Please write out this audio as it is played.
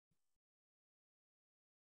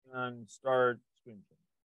and start screen sharing.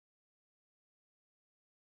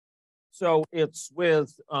 So it's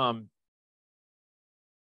with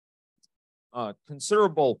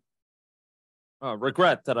considerable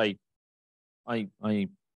regret that I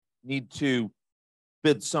need to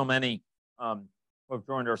bid so many who have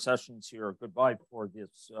joined our sessions here goodbye for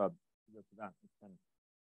this event. It's been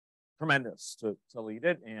tremendous to lead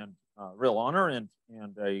it, and real honor and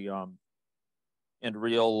a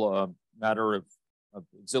real matter of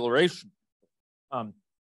exhilaration.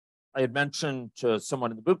 I had mentioned to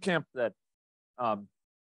someone in the boot camp that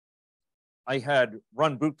I had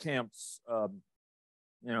run boot camps,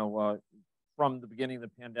 from the beginning of the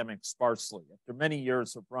pandemic sparsely. After many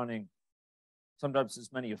years of running, sometimes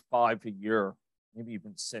as many as 5 a year, maybe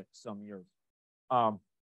even 6 some years.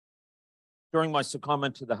 During my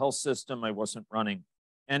secondment to the health system, I wasn't running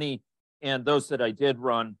any, and those that I did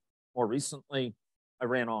run more recently, I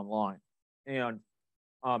ran online. And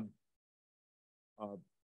I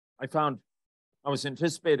found I was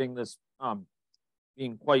anticipating this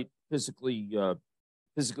being quite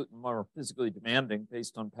more physically demanding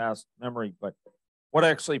based on past memory. But what I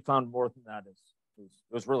actually found more than that is it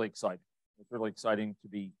was really exciting. It was really exciting to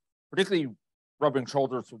be particularly rubbing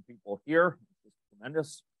shoulders with people here. It was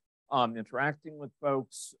tremendous. Interacting with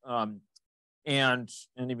folks, and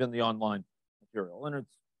even the online material. And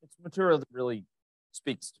it's material that really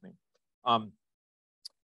speaks to me.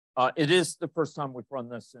 It is the first time we've run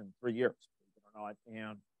this in 3 years,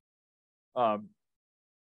 and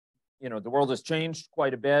the world has changed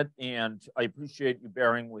quite a bit, and I appreciate you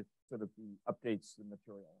bearing with sort of the updates to the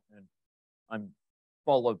material. And I'm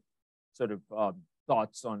full of sort of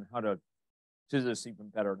thoughts on how to do this even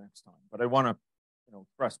better next time. But I want to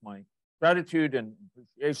express my gratitude and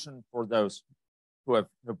appreciation for those who have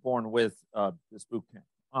borne with this boot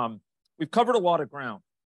camp. We've covered a lot of ground,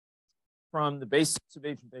 from the basics of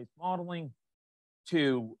agent-based modeling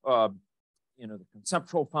to the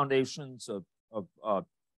conceptual foundations of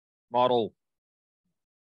model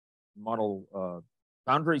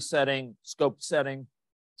boundary setting, scope setting,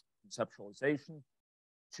 conceptualization,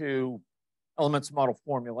 to elements of model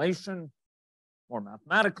formulation, more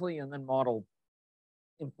mathematically, and then model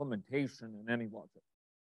implementation in any logic.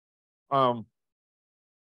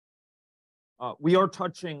 We are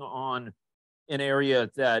touching on an area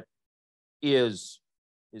that is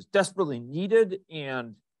desperately needed,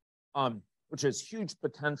 and which has huge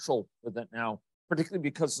potential with it now, particularly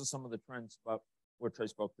because of some of the trends about which I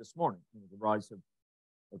spoke this morning. The rise of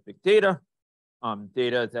big data,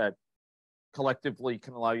 data that collectively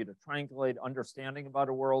can allow you to triangulate understanding about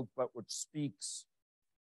a world, but which speaks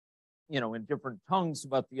in different tongues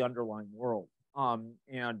about the underlying world.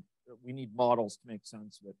 And we need models to make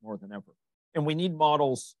sense of it more than ever. And we need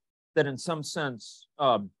models that in some sense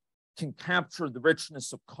can capture the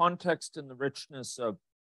richness of context and the richness of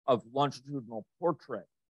longitudinal portrait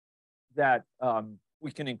that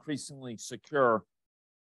we can increasingly secure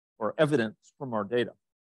or evidence from our data.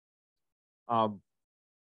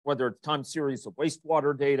 Whether it's time series of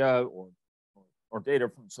wastewater data or data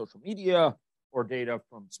from social media, or data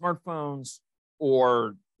from smartphones,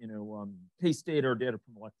 or case data or data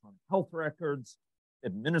from electronic health records,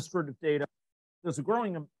 administrative data. There's a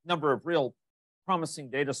growing number of real promising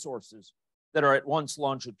data sources that are at once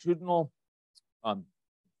longitudinal,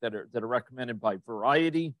 that are recommended by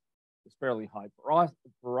Variety. It's fairly high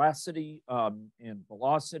veracity and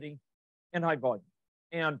velocity, and high volume.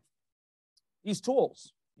 And these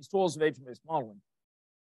tools of agent-based modeling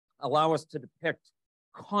allow us to depict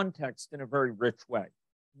context in a very rich way,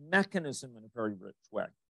 mechanism in a very rich way,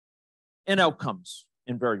 and outcomes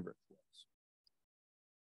in very rich ways.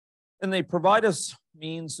 And they provide us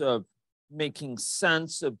means of making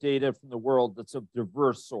sense of data from the world that's of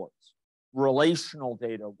diverse sorts, relational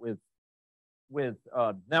data with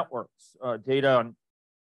networks, data on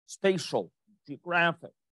spatial,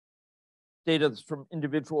 geographic, data that's from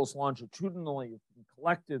individuals longitudinally, from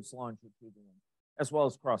collectives longitudinally, as well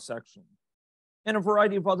as cross-section, and a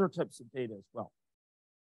variety of other types of data as well.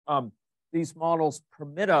 These models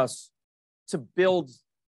permit us to build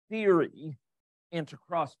theory and to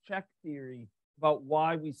cross-check theory about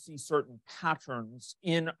why we see certain patterns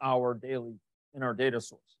in our data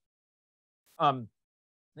source, and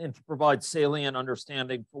to provide salient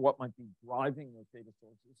understanding for what might be driving those data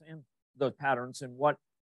sources and those patterns,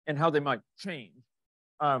 and how they might change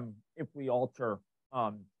if we alter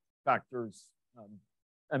factors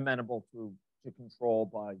amenable to control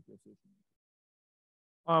by decision.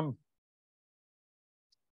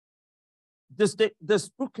 This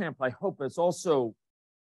bootcamp, I hope, has also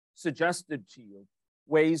suggested to you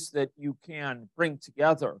ways that you can bring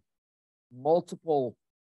together multiple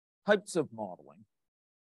types of modeling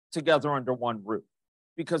together under one roof,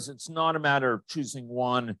 because it's not a matter of choosing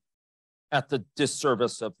one at the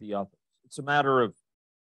disservice of the others. It's a matter of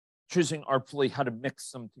choosing artfully how to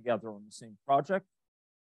mix them together on the same project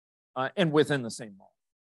and within the same model.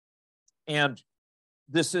 And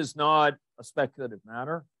this is not a speculative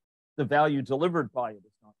matter. The value delivered by it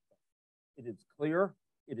is not speculative. It is clear,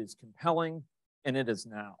 it is compelling, and it is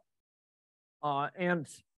now. I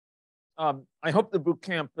hope the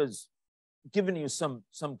bootcamp has given you some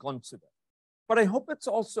glimpse of it. But I hope it's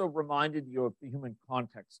also reminded you of the human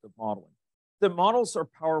context of modeling. The models are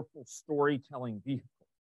powerful storytelling vehicles.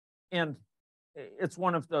 And it's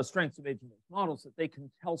one of the strengths of agent-based models that they can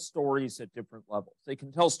tell stories at different levels. They can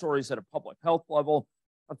tell stories at a public health level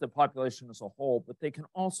of the population as a whole, but they can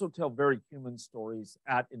also tell very human stories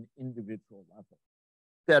at an individual level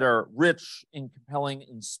that are rich and compelling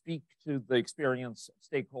and speak to the experience of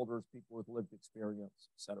stakeholders, people with lived experience,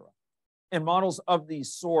 et cetera. And models of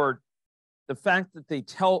these sort, the fact that they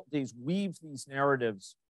weave these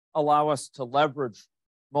narratives allow us to leverage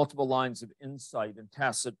multiple lines of insight and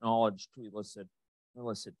tacit knowledge to elicit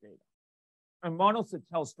data. And models that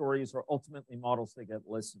tell stories are ultimately models that get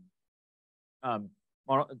listened. They're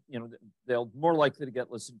more likely to get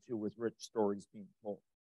listened to with rich stories being told.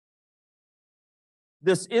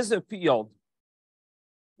 This is a field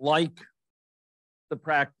like the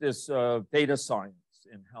practice of data science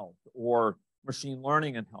in health or machine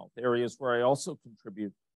learning in health, areas where I also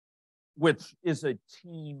contribute, which is a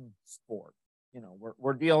team sport.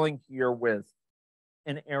 We're dealing here with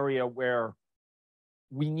an area where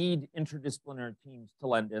we need interdisciplinary teams to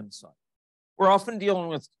lend insight. We're often dealing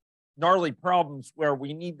with gnarly problems where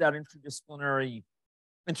we need that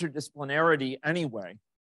interdisciplinarity anyway,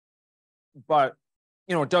 but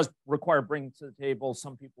it does require bringing to the table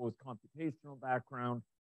some people with computational background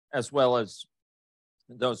as well as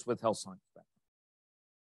those with health science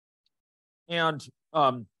background,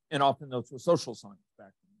 and often those with social science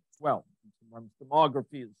background as well. Sometimes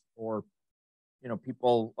demographies or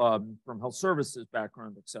people from health services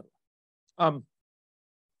background, et cetera.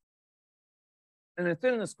 And it's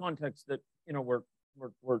in this context that we're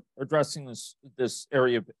addressing this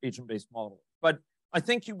area of agent-based modeling. But I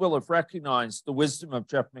think you will have recognized the wisdom of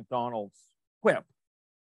Jeff McDonald's quip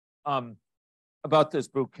about this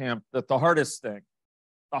boot camp, that the hardest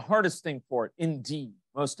thing for it, indeed,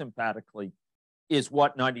 most emphatically, is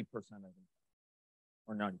what 90% of it,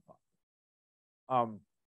 or 95.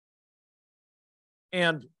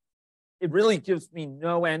 And it really gives me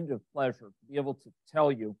no end of pleasure to be able to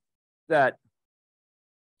tell you that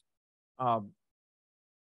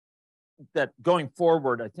that going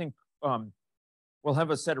forward, I think we'll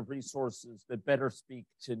have a set of resources that better speak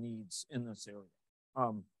to needs in this area.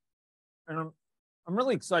 And I'm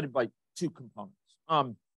really excited by two components.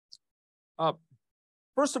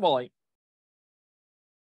 First of all,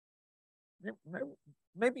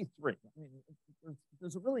 maybe three. I mean,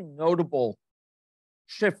 there's a really notable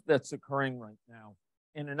shift that's occurring right now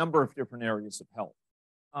in a number of different areas of health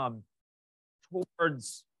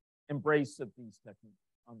towards embrace of these techniques.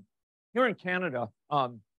 Here in Canada,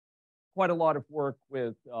 quite a lot of work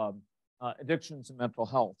with addictions and mental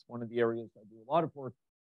health. One of the areas I do a lot of work,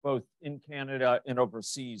 both in Canada and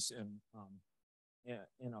overseas in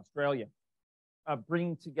Australia,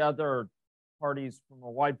 bringing together parties from a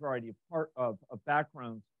wide variety of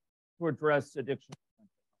backgrounds to address addiction.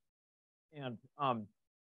 And I'm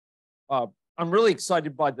really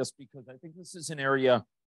excited by this because I think this is an area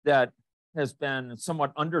that has been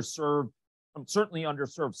somewhat underserved, certainly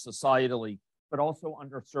underserved societally, but also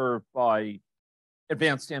underserved by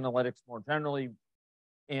advanced analytics more generally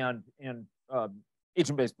and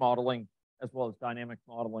agent-based modeling, as well as dynamic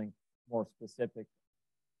modeling more specific.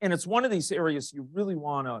 And it's one of these areas you really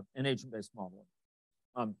want an agent-based modeling.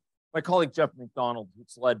 My colleague, Jeff McDonald,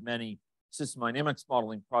 who's led many system dynamics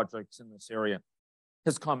modeling projects in this area,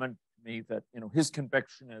 has commented to me that his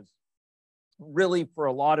conviction is really, for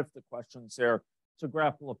a lot of the questions there, to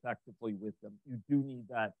grapple effectively with them, you do need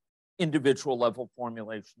that individual level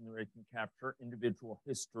formulation where you can capture individual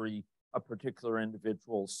history of particular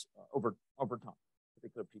individuals over time,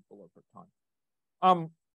 particular people over time.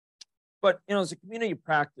 But as a community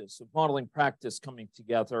practice, of modeling practice coming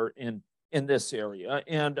together in this area,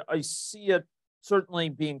 and I see it certainly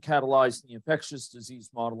being catalyzed in the infectious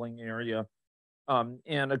disease modeling area,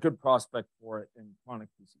 and a good prospect for it in chronic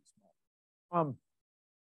disease modeling.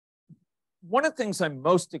 One of the things I'm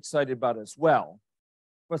most excited about as well,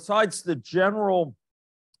 besides the general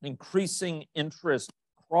increasing interest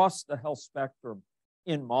across the health spectrum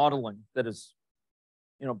in modeling that has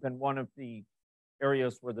been one of the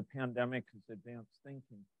areas where the pandemic has advanced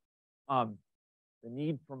thinking, The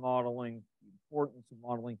need for modeling, the importance of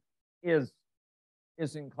modeling is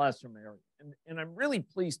in classroom area. And I'm really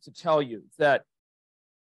pleased to tell you that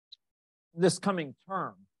this coming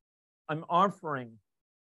term, I'm offering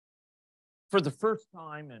for the first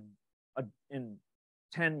time in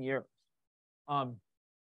 10 years,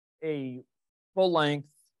 a full-length,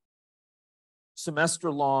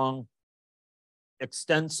 semester-long,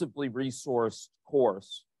 extensively resourced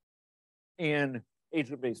course in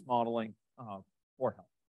agent-based modeling for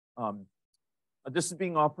health. This is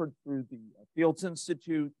being offered through the Fields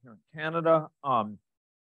Institute here in Canada,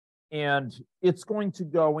 and it's going to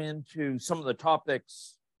go into some of the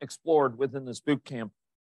topics explored within this boot camp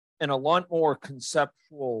in a lot more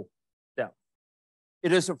conceptual depth.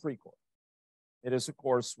 It is a free course. It is a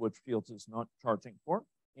course which Fields is not charging for,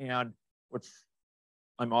 and which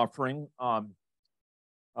I'm offering. I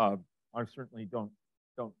certainly don't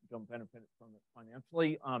benefit from it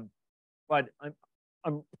financially, but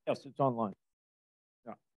I'm yes, it's online.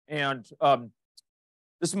 Yeah, and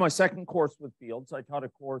this is my second course with Fields. I taught a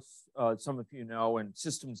course, some of you know, in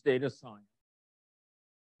systems data science,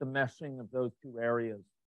 the meshing of those two areas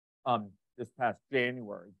this past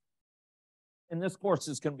January. And this course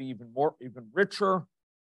is going to be even richer,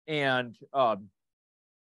 and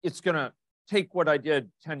it's going to take what I did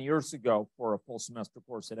 10 years ago for a full semester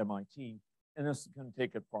course at MIT, and this is going to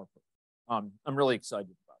take it far further. I'm really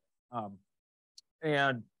excited about it.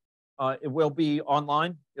 And it will be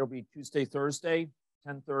online. It'll be Tuesday, Thursday,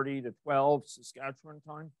 10:30 to 12 Saskatchewan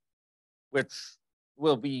time, which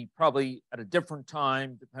will be probably at a different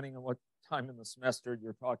time, depending on what time in the semester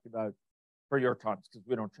you're talking about for your times, because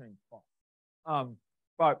we don't change fall.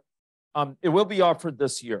 But it will be offered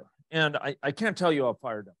this year. And I can't tell you how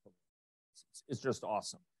fired up it is. It's just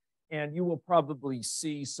awesome. And you will probably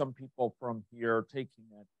see some people from here taking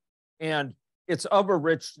it. And it's of a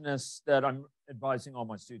richness that I'm advising all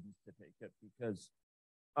my students to take it, because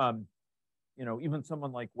you know, even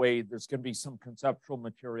someone like Wade, there's going to be some conceptual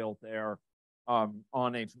material there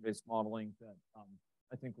on agent-based modeling that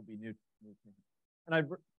I think will be new to him. And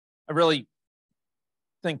I really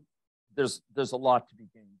think there's a lot to be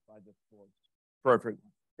gained by this course for everyone.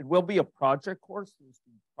 It will be a project course. There's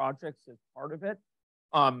projects as part of it,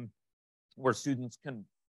 where students can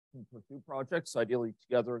pursue projects, ideally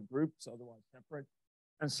together in groups, otherwise separate.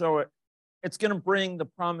 And so it's going to bring the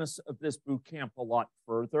promise of this boot camp a lot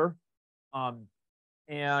further.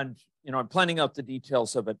 And you know, I'm planning out the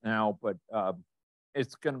details of it now, but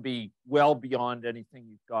it's going to be well beyond anything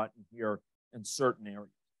you've gotten here in certain areas.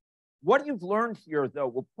 What you've learned here, though,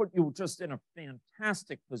 will put you just in a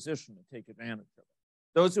fantastic position to take advantage of it.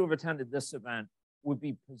 Those who have attended this event would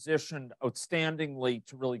be positioned outstandingly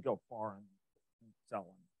to really go far in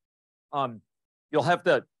selling. You'll have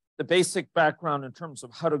the basic background in terms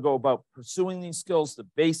of how to go about pursuing these skills, the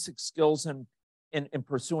basic skills in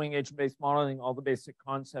pursuing agent-based modeling, all the basic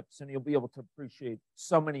concepts, and you'll be able to appreciate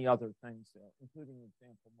so many other things there, including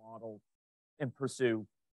example models, and pursue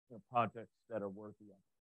projects that are worthy of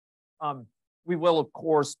it. We will, of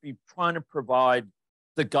course, be trying to provide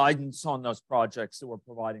the guidance on those projects that we're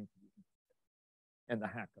providing to you in the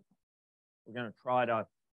hackathon. We're going to try to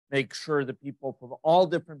make sure that people from all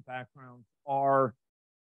different backgrounds are,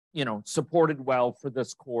 you know, supported well for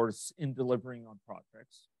this course in delivering on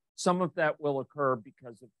projects. Some of that will occur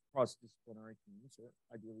because of cross-disciplinary teams, or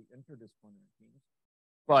ideally interdisciplinary teams,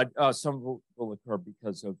 but some will occur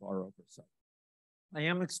because of our oversight. I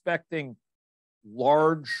am expecting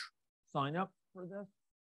large sign-up for this,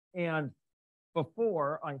 and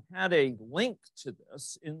before I had a link to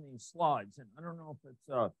this in these slides, and I don't know if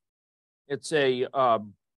it's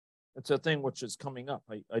a thing which is coming up.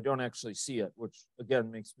 I don't actually see it, which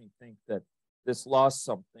again makes me think that this lost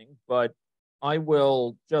something, but I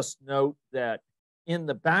will just note that in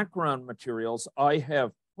the background materials, I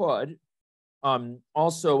have put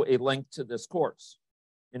also a link to this course.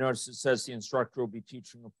 You notice it says the instructor will be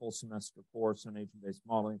teaching a full semester course on agent-based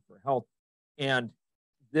modeling for health. And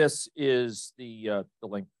this is the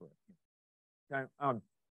link for it. Okay.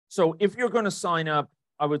 So if you're going to sign up,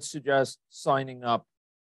 I would suggest signing up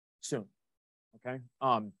soon. Okay.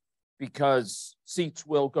 Because seats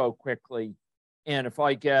will go quickly. And if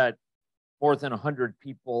I get more than 100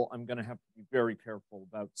 people, I'm going to have to be very careful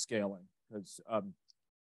about scaling, because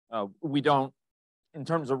we don't, in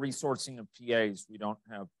terms of resourcing of TAs, we don't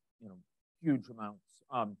have, you know, huge amounts.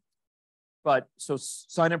 But so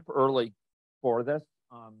sign up early for this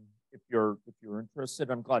if you're interested.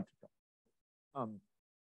 I'm glad to go.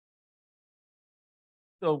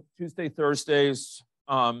 So Tuesday, Thursdays,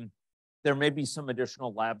 there may be some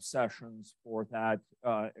additional lab sessions for that,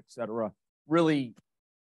 et cetera. Really,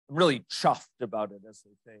 I'm really chuffed about it, as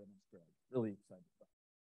they say in Australia. Really excited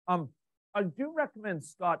about it. I do recommend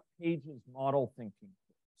Scott Page's model thinking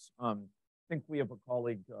course. I think we have a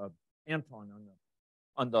colleague, Anton,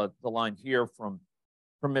 on the line here from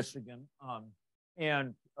Michigan,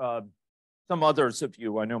 and some others of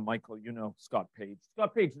you. I know, Michael, you know Scott Page.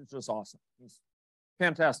 Scott Page is just awesome. He's a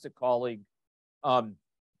fantastic colleague,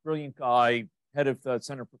 brilliant guy, head of the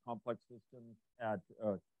Center for Complex Systems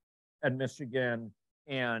at Michigan,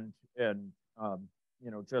 and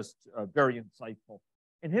just very insightful.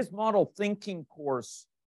 And his model thinking course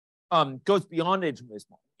goes beyond agent-based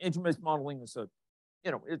modeling. Agent-based modeling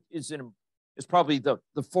is probably the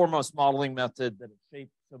foremost modeling method that has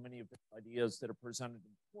shaped so many of the ideas that are presented in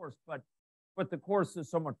the course. But the course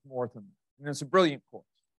is so much more than that, and it's a brilliant course.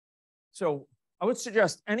 So I would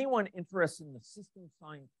suggest anyone interested in the system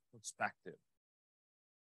science perspective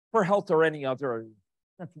for health or any other,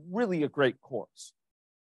 that's really a great course.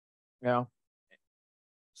 Yeah.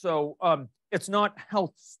 So it's not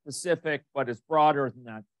health specific, but it's broader than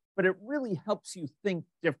that. But it really helps you think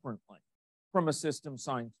differently from a system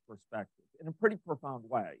science perspective in a pretty profound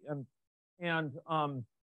way. And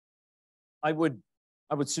I would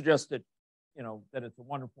suggest that that it's a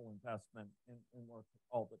wonderful investment in work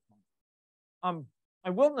all the time. I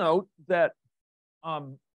will note that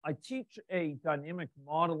I teach a dynamic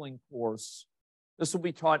modeling course. This will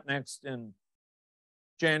be taught next in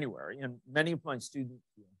January, and many of my students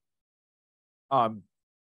here,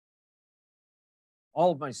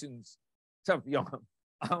 all of my students, except young,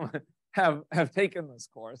 have taken this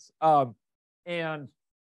course.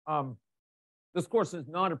 This course is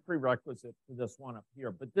not a prerequisite for this one up here,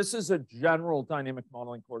 but this is a general dynamic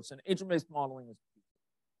modeling course, and agent-based modeling is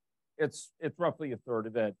it's roughly a third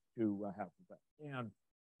of it to half of it.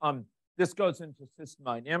 And this goes into system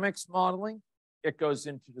dynamics modeling. It goes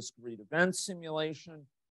into discrete event simulation,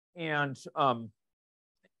 and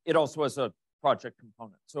it also has a project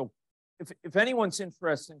component. So if anyone's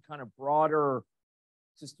interested in kind of broader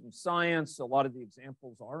system science, a lot of the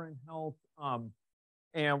examples are in health,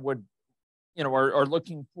 and would, are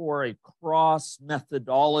looking for a cross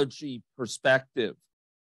methodology perspective,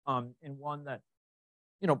 and one that,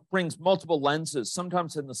 brings multiple lenses,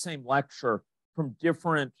 sometimes in the same lecture, from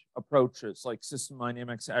different approaches like system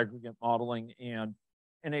dynamics, aggregate modeling, and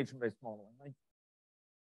agent-based modeling.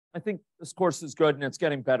 I think this course is good, and it's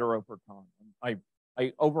getting better over time.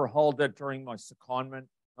 I overhauled it during my secondment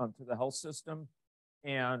to the health system,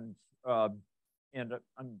 and I'm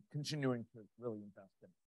continuing to really invest in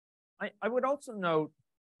it. I would also note,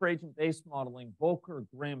 for agent-based modeling, Volker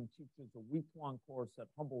Grimm teaches a week-long course at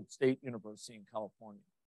Humboldt State University in California,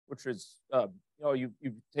 which is,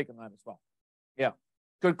 you've taken that as well. Yeah,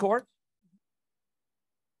 good course.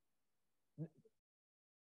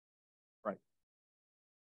 Right.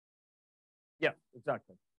 Yeah,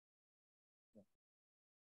 exactly. Yeah.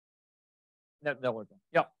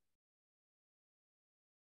 Yeah,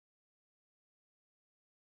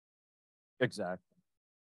 exactly.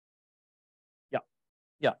 Yeah,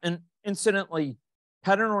 yeah. And incidentally,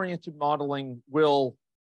 pattern-oriented modeling will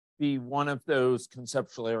be one of those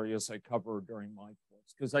conceptual areas I cover during my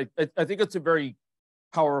course, because I think it's a very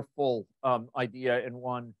powerful idea, and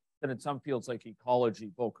one that in some fields like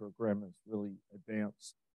ecology, Volker Grimm has really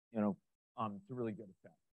advanced, to really good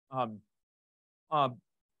effect.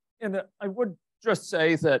 And I would just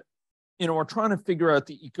say that, we're trying to figure out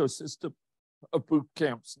the ecosystem of boot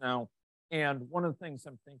camps now. And one of the things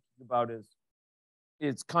I'm thinking about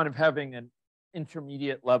is kind of having an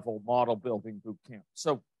intermediate level model building boot camp.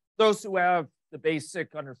 So those who have the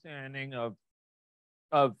basic understanding of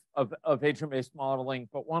agent-based modeling,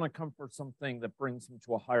 but want to come for something that brings them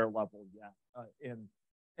to a higher level yet, and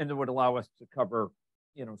that would allow us to cover,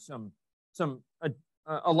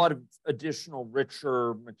 a lot of additional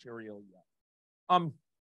richer material yet.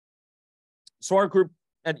 So our group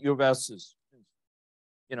at U of S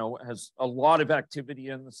has a lot of activity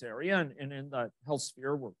in this area, and in the health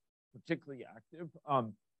sphere, we're particularly active.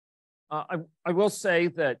 I will say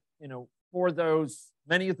that, for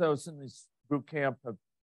many of those in this boot camp have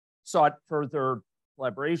sought further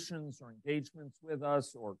collaborations or engagements with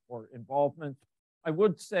us, or involvement. I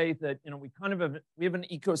would say that, we have an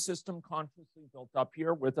ecosystem consciously built up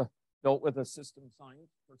here built with a system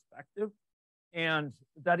science perspective, and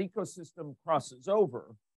that ecosystem crosses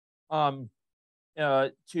over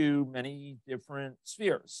to many different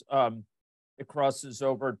spheres. It crosses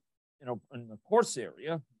over, in the course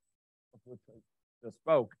area, of which I just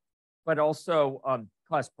spoke, but also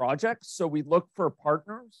class projects. So we look for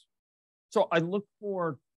partners. So I look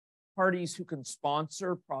for parties who can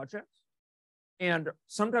sponsor projects. And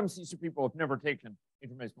sometimes these are people who have never taken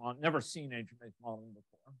agent-based modeling, never seen agent-based modeling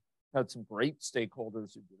before. Had some great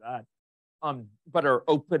stakeholders who do that, but are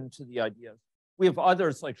open to the ideas. We have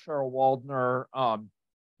others like Cheryl Waldner,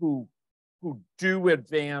 who do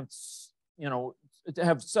advance, to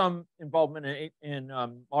have some involvement in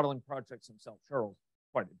modeling projects themselves. Cheryl's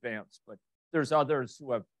quite advanced, but there's others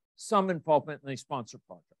who have some involvement and they sponsor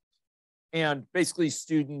projects. And basically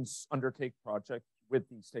students undertake projects with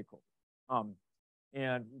these stakeholders.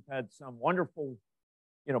 And we've had some wonderful,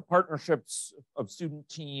 partnerships of student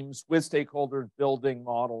teams with stakeholders building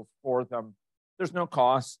models for them. There's no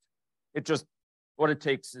cost. What it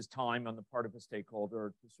takes is time on the part of a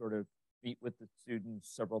stakeholder to sort of meet with the students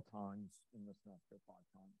several times in the semester, 5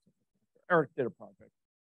 times in the semester. Eric did a project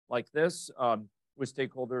like this with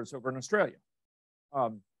stakeholders over in Australia.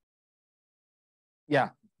 So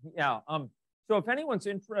if anyone's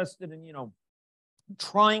interested in,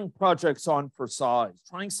 trying projects on for size,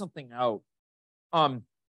 trying something out,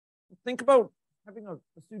 think about having a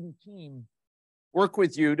student team work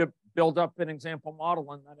with you to build up an example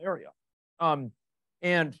model in that area.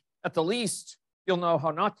 And at the least, you'll know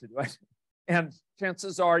how not to do it. And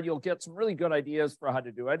chances are you'll get some really good ideas for how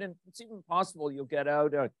to do it. And it's even possible you'll get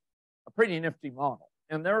out a pretty nifty model.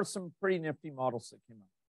 And there are some pretty nifty models that came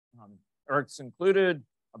out. Eric's included,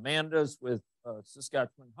 Amanda's with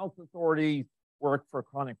Saskatchewan Health Authority, work for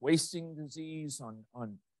chronic wasting disease on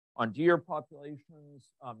deer populations,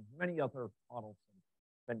 many other models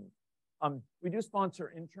and venues. We do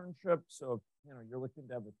sponsor internships, so if you're looking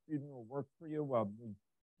to have a student who will work for you,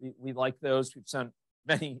 we like those. We've sent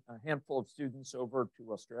a handful of students over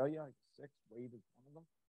to Australia, 6. Wade is one of them.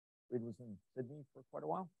 Wade was in Sydney for quite a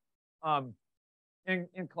while.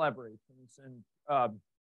 And collaborations, and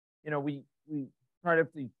we try to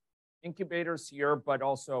have the incubators here, but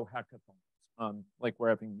also hackathons, like we're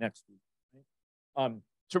having next week, right?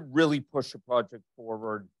 To really push a project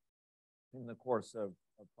forward in the course of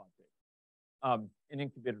 5 days. And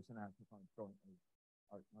incubators and hackathons jointly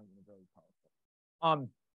are very powerful.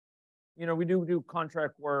 We do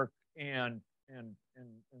contract work and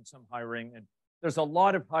some hiring, and there's a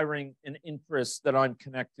lot of hiring and interest that I'm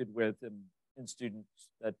connected with in students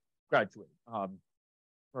that graduate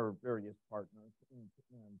for various partners.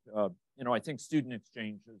 And I think student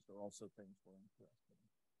exchanges are also things we're interested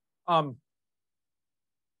in.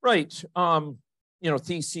 Right.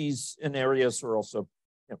 Theses in areas are also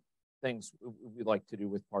things we like to do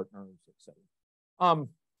with partners, etc.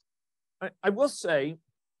 I will say,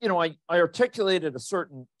 I articulated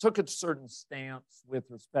took a certain stance with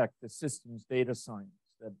respect to systems data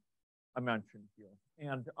science that I mentioned here.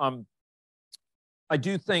 And I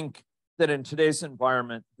do think that in today's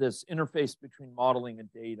environment, this interface between modeling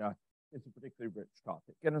and data is a particularly rich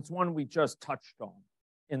topic. And it's one we just touched on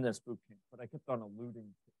in this bootcamp, but I kept on alluding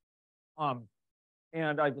to.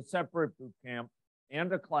 And I have a separate bootcamp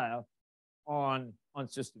and a class on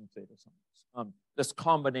systems data science. This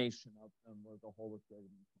combination of them where the whole is great.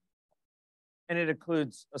 And it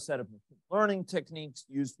includes a set of machine learning techniques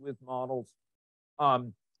used with models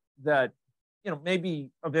that may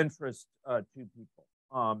be of interest to people.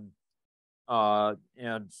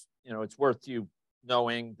 It's worth you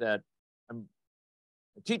knowing that I'm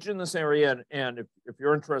a teacher in this area, and if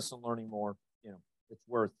you're interested in learning more, it's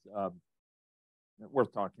worth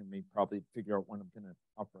talking to me, probably to figure out when I'm going to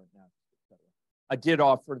offer it next, etc. I did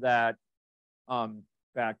offer that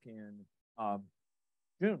back in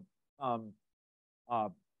June, and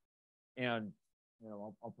I'll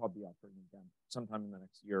probably be offering it again sometime in the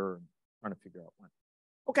next year, and trying to figure out when.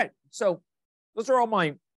 Okay, so those are all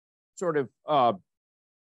my sort of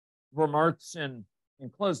remarks in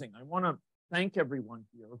closing. I want to thank everyone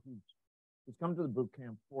here who's come to the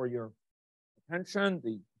bootcamp for your attention,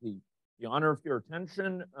 the honor of your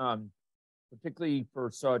attention, particularly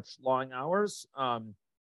for such long hours. I'm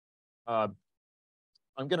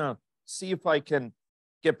going to see if I can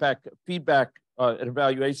get back feedback, an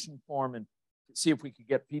evaluation form, and see if we could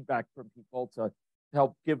get feedback from people to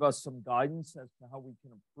help give us some guidance as to how we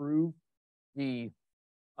can improve the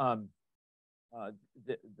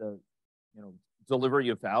delivery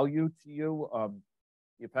of value to you,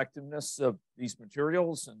 the effectiveness of these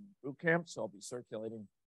materials and boot camps. So I'll be circulating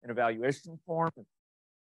an evaluation form. If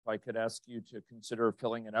I could ask you to consider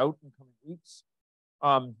filling it out in coming weeks.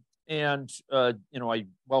 I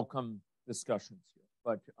welcome discussions here,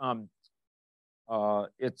 but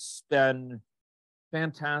it's been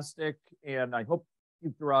fantastic, and I hope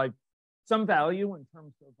you've derived some value in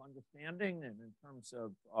terms of understanding and in terms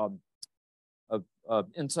of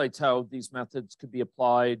insights how these methods could be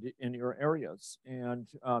applied in your areas. And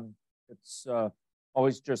it's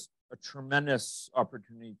always just a tremendous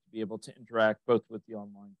opportunity to be able to interact both with the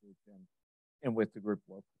online group and with the group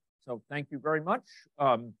locally. So thank you very much.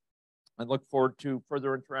 I look forward to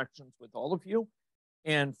further interactions with all of you.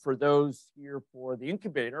 And for those here for the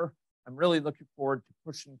incubator, I'm really looking forward to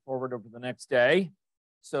pushing forward over the next day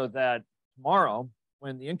so that tomorrow,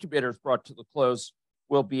 when the incubator is brought to the close,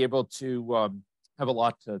 we'll be able to have a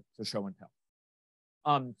lot to show and tell.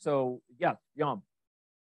 So yeah, Yum.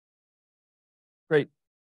 Great.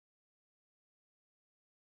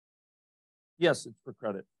 Yes, it's for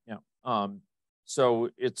credit. Yeah. So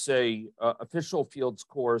it's a official Fields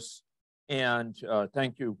course, and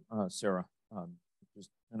thank you, Sarah. Just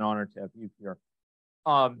an honor to have you here.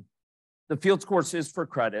 The Fields course is for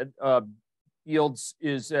credit. Fields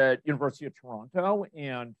is at University of Toronto,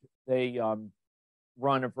 and they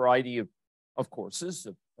run a variety of courses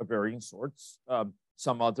of varying sorts.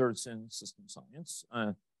 Some others in system science,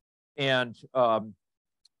 and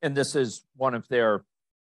this is one of their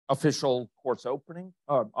official course offerings.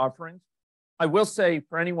 I will say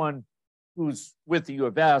for anyone who's with the U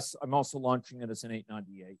of S, I'm also launching it as an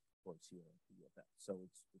 898 course here at the U of S. So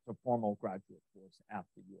it's a formal graduate course at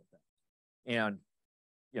the U of S. And,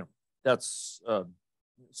 that's,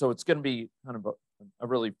 so it's going to be kind of a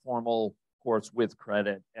really formal course with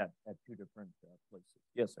credit at two different places.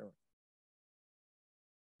 Yes, Eric.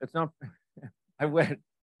 It's not, I would,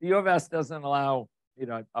 the U of S doesn't allow,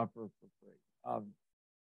 offer for free.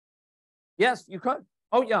 Yes, you could.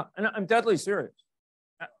 Oh yeah, and I'm deadly serious.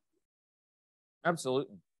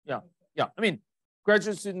 Absolutely. Yeah. Yeah. I mean,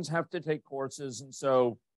 graduate students have to take courses. And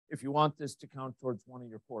so if you want this to count towards one of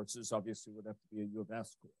your courses, obviously it would have to be a U of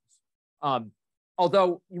S course.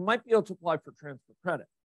 Although you might be able to apply for transfer credit,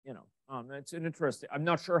 it's an interesting, I'm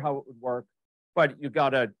not sure how it would work, but you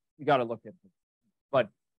gotta look at it. But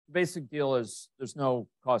the basic deal is there's no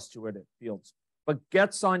cost to it at Fields. But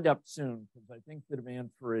get signed up soon because I think the demand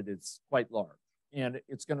for it is quite large. And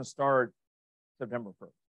it's going to start September 1st.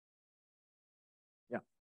 Yeah.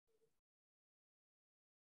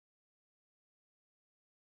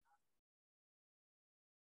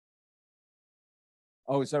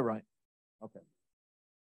 Oh, is that right? Okay.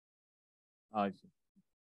 I see.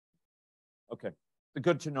 Okay.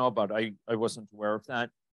 Good to know about. I wasn't aware of that.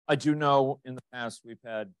 I do know in the past we've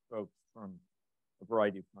had folks from a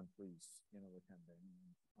variety of countries, attending.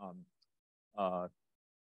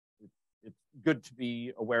 It's good to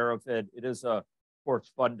be aware of it. It is a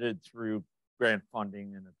course funded through grant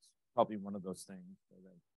funding, and it's probably one of those things where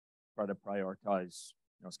they try to prioritize.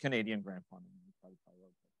 It's Canadian grant funding. We try to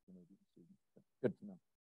prioritize Canadian students. Good to know.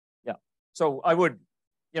 Yeah. So I would,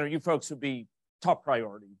 you folks would be top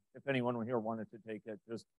priority if anyone here wanted to take it.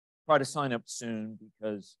 Just try to sign up soon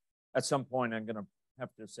because at some point I'm going to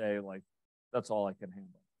have to say that's all I can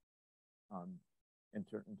handle. In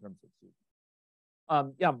terms of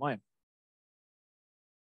students. Yeah, Maya.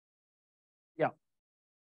 Yeah.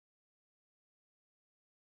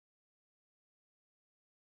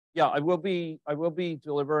 Yeah, I will be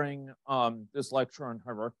delivering this lecture on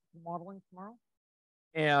hierarchical modeling tomorrow.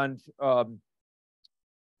 And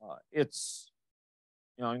it's,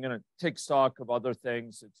 I'm going to take stock of other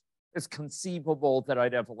things. It's conceivable that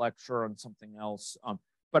I'd have a lecture on something else.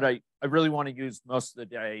 But I really want to use most of the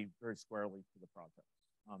day very squarely to the project.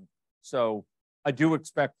 So I do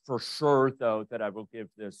expect for sure, though, that I will give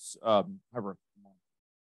this hierarchical model.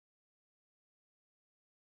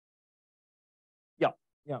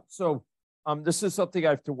 Yeah. So this is something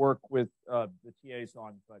I have to work with the TAs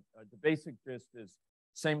on, but the basic gist is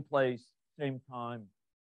same place, same time,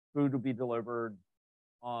 food will be delivered.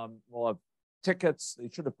 We'll have tickets. They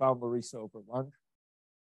should have found Larissa over lunch.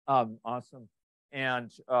 Awesome.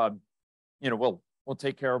 And, we'll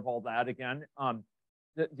take care of all that again.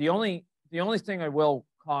 The only thing I will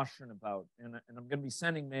caution about, and I'm going to be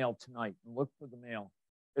sending mail tonight, and look for the mail,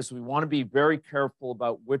 is we want to be very careful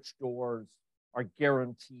about which doors are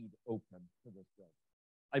guaranteed open for this building.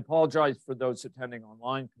 I apologize for those attending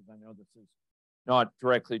online because I know this is not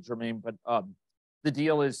directly germane, but the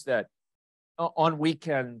deal is that on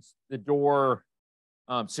weekends, the door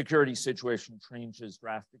security situation changes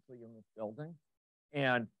drastically in this building.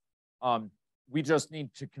 And we just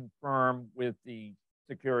need to confirm with the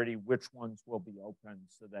security which ones will be open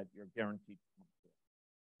so that you're guaranteed to come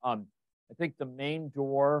through. I think the main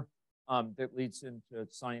door that leads into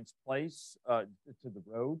Science Place, to the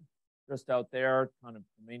road, just out there, kind of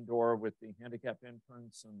the main door with the handicap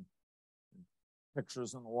entrance and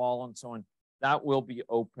pictures on the wall and so on, that will be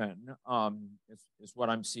open, is what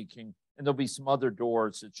I'm seeking. And there'll be some other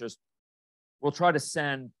doors. It's just, we'll try to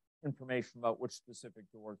send information about which specific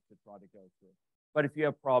doors to try to go through. But if you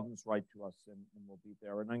have problems, write to us and we'll be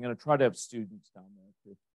there. And I'm going to try to have students down there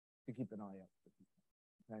to keep an eye out for people.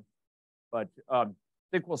 Okay. But I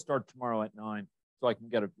think we'll start tomorrow at 9 so I can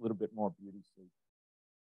get a little bit more beauty sleep.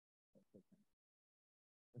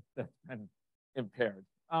 That's kind of impaired.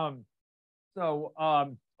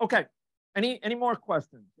 Okay. Any more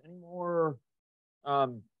questions? Any more?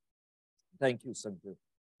 Thank you, Sungju.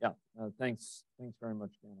 Yeah. Thanks very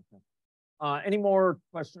much, Danica. Any more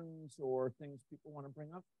questions or things people want to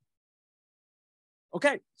bring up?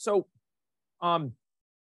 Okay. So, 5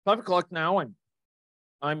 o'clock now, and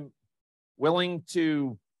I'm willing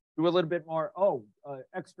to do a little bit more.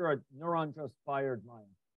 Extra neuron just fired mine.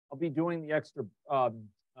 I'll be doing the extra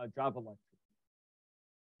Java lecture,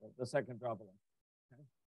 the second Java lecture. Okay.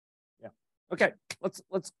 Yeah. Okay. Let's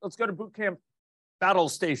go to Bootcamp battle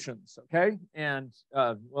stations. Okay, and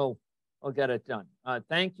I'll get it done.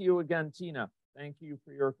 Thank you again, Tina. Thank you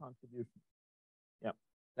for your contribution. Yep.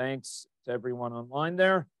 Thanks to everyone online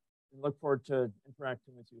there. And look forward to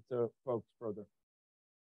interacting with you folks further.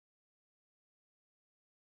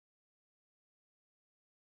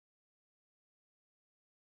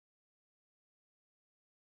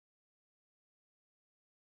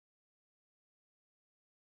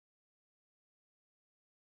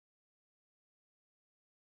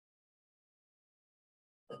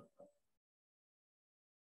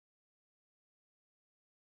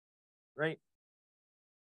 Great.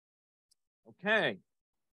 Okay.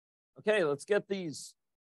 Okay, let's get these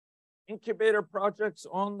incubator projects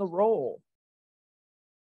on the roll.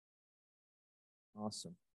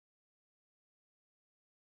 Awesome.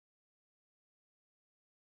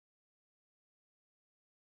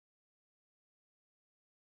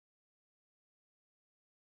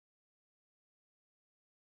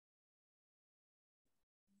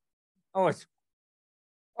 Oh, it's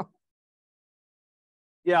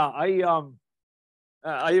yeah, I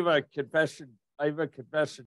have a confession.